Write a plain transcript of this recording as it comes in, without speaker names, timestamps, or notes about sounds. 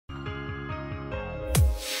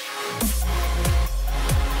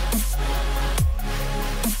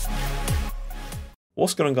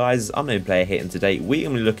What's going on, guys? I'm Unknown Player here, and today we're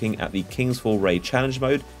going to be looking at the King's Fall Raid challenge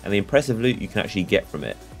mode and the impressive loot you can actually get from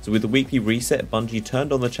it. So with the weekly reset, Bungie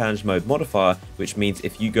turned on the challenge mode modifier, which means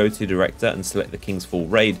if you go to Director and select the King's Fall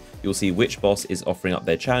Raid, you'll see which boss is offering up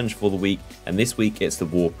their challenge for the week, and this week it's the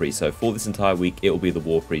Warpriest. So for this entire week, it will be the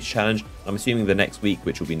Warpriest challenge. I'm assuming the next week,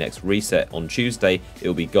 which will be next reset on Tuesday, it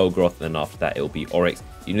will be Golgroth, and then after that it will be Oryx.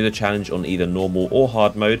 You do the challenge on either normal or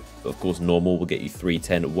hard mode, but of course normal will get you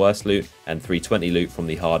 310 worst loot and 320 loot from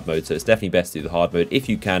the hard mode, so it's definitely best to do the hard mode if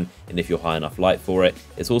you can and if you're high enough light for it.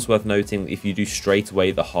 It's also worth noting if you do straight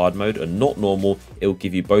away the hard mode and not normal, it will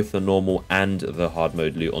give you both the normal and the hard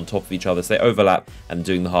mode loot on top of each other, so they overlap, and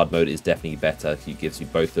doing the hard mode is definitely better. It gives you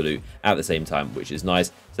both the loot at the same time, which is nice.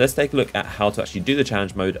 So let's take a look at how to actually do the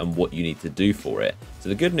challenge mode and what you need to do for it. So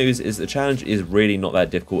the good news is the challenge is really not that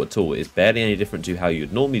difficult at all. It's barely any different to how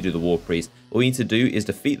you'd normally do the Warpriest. All you need to do is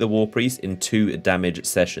defeat the Warpriest in 2 damage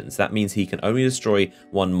sessions. That means he can only destroy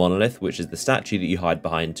 1 monolith, which is the statue that you hide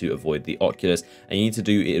behind to avoid the Oculus, and you need to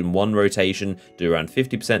do it in 1 rotation, do around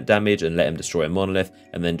 50% damage and let him destroy a monolith,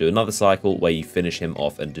 and then do another cycle where you finish him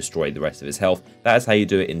off and destroy the rest of his health. That is how you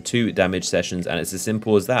do it in 2 damage sessions, and it's as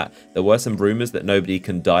simple as that. There were some rumors that nobody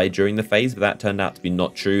can die during the phase, but that turned out to be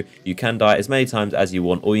not true. You can die as many times as you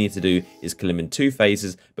want. All you need to do is kill him in 2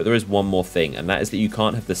 phases, but there is one more thing, and that is that you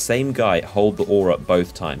can't have the same guy hold the aura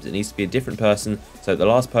both times. It needs to be a different person, so the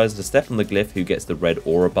last person to step on the glyph who gets the red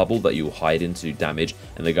aura bubble that you will hide into damage,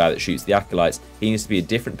 and the guy that shoots the acolytes, he needs to be a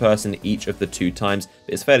different person each of the 2 times.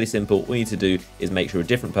 But it's fairly simple. All you need to do is make sure a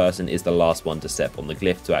different person is the last one to step on the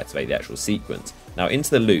glyph to activate the actual sequence. Now into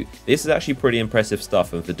the loot. This is actually pretty impressive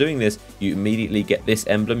stuff, and for doing this you immediately get this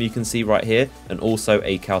emblem you can see right here, and also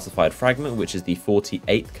a calcified fragment, which is the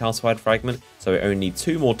 48th calcified fragment. So we only need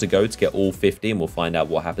 2 more to go to get all 50, and we'll find out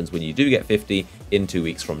what happens when you do get 50 in 2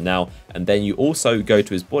 weeks from now. And then you also go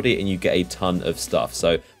to his body and you get a ton of stuff.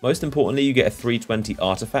 So most importantly, you get a 320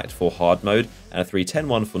 artifact for hard mode and a 310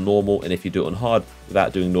 one for normal, and if you do it on hard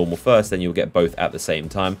without doing normal first, then you'll get both at the same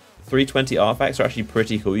time. 320 artifacts are actually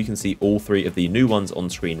pretty cool. You can see all 3 of the new ones on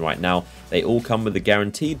screen right now. They all come with a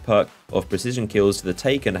guaranteed perk of precision kills to the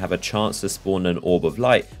taken have a chance to spawn an orb of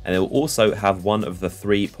light, and they will also have one of the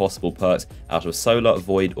 3 possible perks out of solar,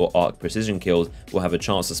 void or arc precision kills will have a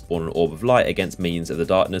chance to spawn an orb of light against minions of the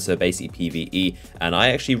darkness, so basically PvE. And I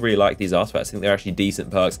actually really like these artifacts. I think they're actually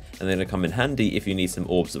decent perks, and they're going to come in handy if you need some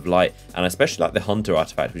orbs of light. And I especially like the hunter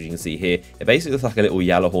artifact, which you can see here. It basically looks like a little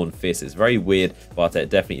Yellowhorn fist. It's very weird, but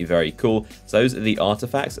definitely very cool. So those are the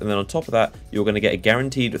artifacts, and then on top of that you're going to get a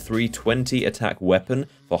guaranteed 320 attack weapon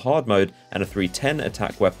for hard mode and a 310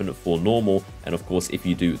 attack weapon for normal. And of course, if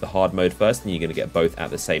you do the hard mode first, then you're going to get both at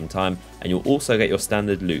the same time, and you'll also get your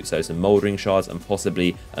standard loot, so some moldering shards and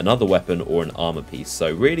possibly another weapon or an armor piece.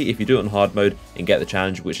 So really, if you do it on hard mode and get the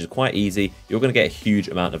challenge, which is quite easy, you're going to get a huge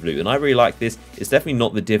amount of loot, and I really like this. It's definitely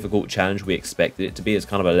not the difficult challenge we expected it to be. It's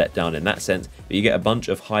kind of a letdown in that sense, but you get a bunch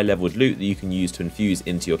of high leveled loot that you can use to infuse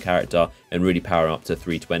into your character and really power him up to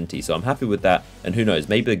 320. So I'm happy with that, and who knows,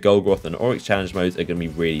 maybe the Golgroth and Oryx challenge modes are going to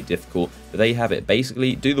be really difficult, but there you have it.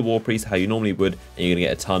 Basically do the Warpriest how you normally would, and you're going to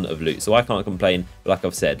get a ton of loot, so I can't complain. But like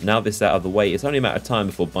I've said, now this is out of the way, it's only a matter of time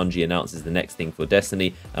before Bungie announces the next thing for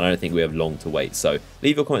Destiny, and I don't think we have long to wait. So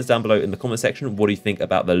leave your comments down below in the comment section. What do you think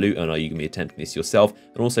about the loot, and are you going to be attempting this yourself?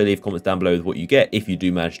 And also leave comments down below with what you get if you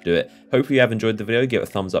do manage to do it. Hopefully you have enjoyed the video. Give it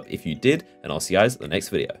a thumbs up if you did, and I'll see you guys in the next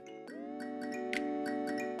video.